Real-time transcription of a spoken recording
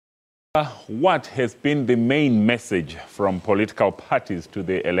What has been the main message from political parties to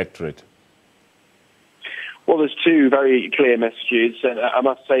the electorate? Well, there's two very clear messages, and I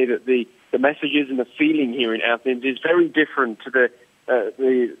must say that the messages and the feeling here in Athens is very different to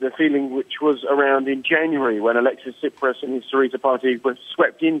the feeling which was around in January when Alexis Tsipras and his Syriza party were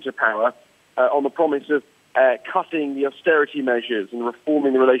swept into power on the promise of cutting the austerity measures and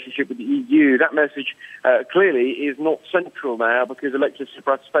reforming the relationship with the EU. That message clearly is not central now because Alexis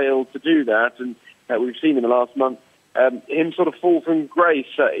Tsipras failed to do that, and we've seen in the last month him sort of fall from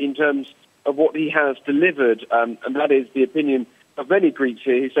grace in terms of what he has delivered, and that is the opinion of many Greeks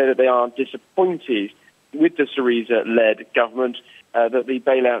here who say that they are disappointed with the Syriza-led government, that the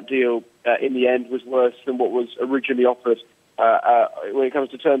bailout deal in the end was worse than what was originally offered when it comes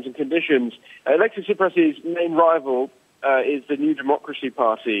to terms and conditions. Alexis Tsipras' main rival is the New Democracy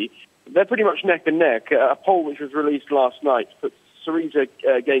Party. They're pretty much neck and neck. A poll which was released last night puts Syriza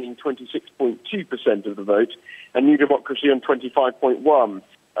gaining 26.2% of the vote and New Democracy on 25.1%.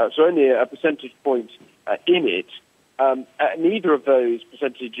 So only a percentage point in it. Neither of those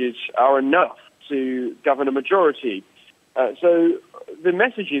percentages are enough to govern a majority. So the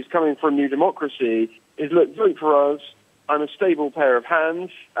messages coming from New Democracy is, look, vote for us. I'm a stable pair of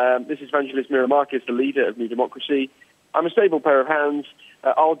hands. This is Vangelis Miramakis, the leader of New Democracy. I'm a stable pair of hands.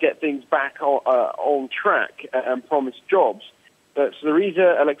 I'll get things back on track and promise jobs.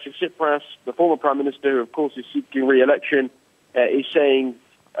 Syriza, Alexis Tsipras, the former Prime Minister, who of course is seeking re-election, is saying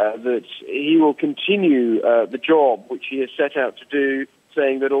that he will continue the job which he has set out to do,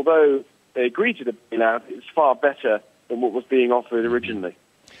 saying that although they agree to the bailout, it's far better than what was being offered originally.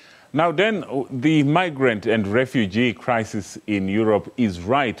 Now then, the migrant and refugee crisis in Europe is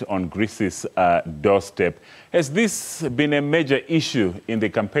right on Greece's doorstep. Has this been a major issue in the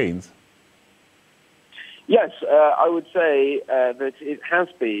campaigns? Yes, I would say that it has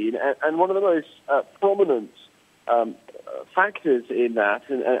been, and one of the most prominent factors in that,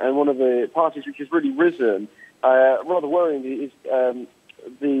 and one of the parties which has really risen, rather worryingly, is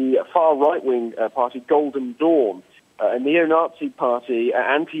the far right-wing party Golden Dawn, a neo-Nazi party,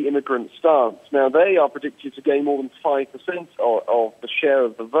 anti-immigrant stance. Now, they are predicted to gain more than 5% of the share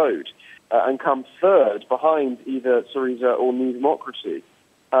of the vote and come third behind either Syriza or New Democracy.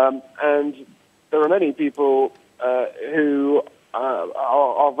 And there are many people who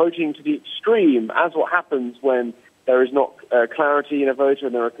are voting to the extreme, as what happens when there is not clarity in a vote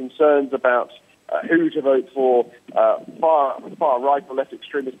and there are concerns about who to vote for. Far right or left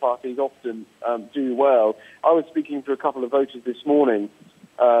extremist parties often do well. I was speaking to a couple of voters this morning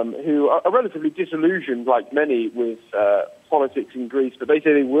who are relatively disillusioned, like many, with politics in Greece, but they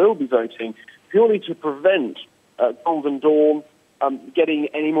say they will be voting purely to prevent Golden Dawn getting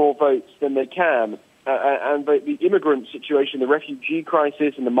any more votes than they can. And the immigrant situation, the refugee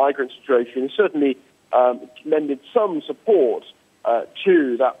crisis and the migrant situation has certainly lended some support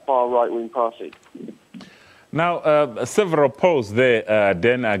to that far right-wing party. Now, several polls there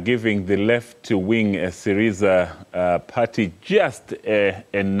then are giving the left-wing Syriza party just a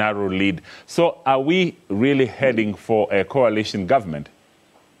narrow lead. So are we really heading for a coalition government?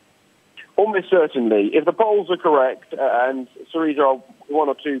 Almost certainly. If the polls are correct and Syriza are 1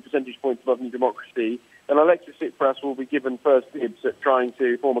 or 2 percentage points above New Democracy, then Alexis Tsipras will be given first dibs at trying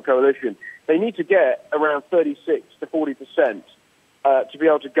to form a coalition. They need to get around 36 to 40% to be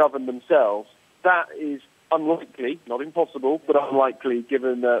able to govern themselves. That is unlikely, not impossible, but unlikely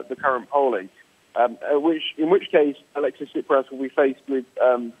given the current polling, in which case Alexis Tsipras will be faced with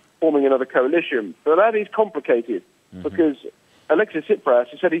forming another coalition. But that is complicated because Alexis Tsipras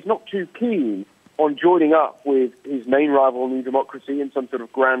has said he's not too keen on joining up with his main rival, New Democracy, in some sort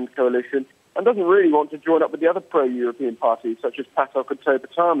of grand coalition, and doesn't really want to join up with the other pro-European parties, such as PASOK and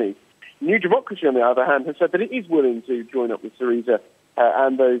Tobatami. New Democracy, on the other hand, has said that it is willing to join up with Syriza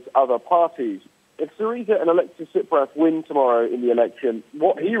and those other parties. If Syriza and Alexis Tsipras win tomorrow in the election,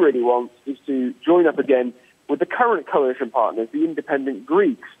 what he really wants is to join up again with the current coalition partners, the independent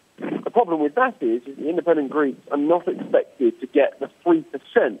Greeks. The problem with that is the independent Greeks are not expected to get the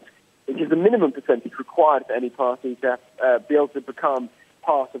 3%, which is the minimum percentage required for any party to be able to become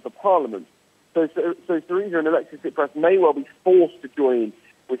part of the parliament. So Syriza and Alexis Tsipras may well be forced to join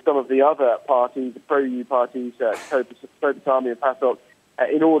with some of the other parties, the pro-EU parties, Tobatami and PASOK,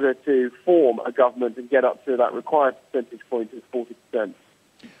 in order to form a government and get up to that required percentage point of 40%.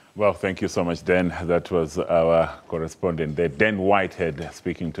 Well, thank you so much, Dan. That was our correspondent, Dan Whitehead,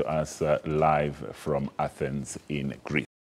 speaking to us live from Athens in Greece.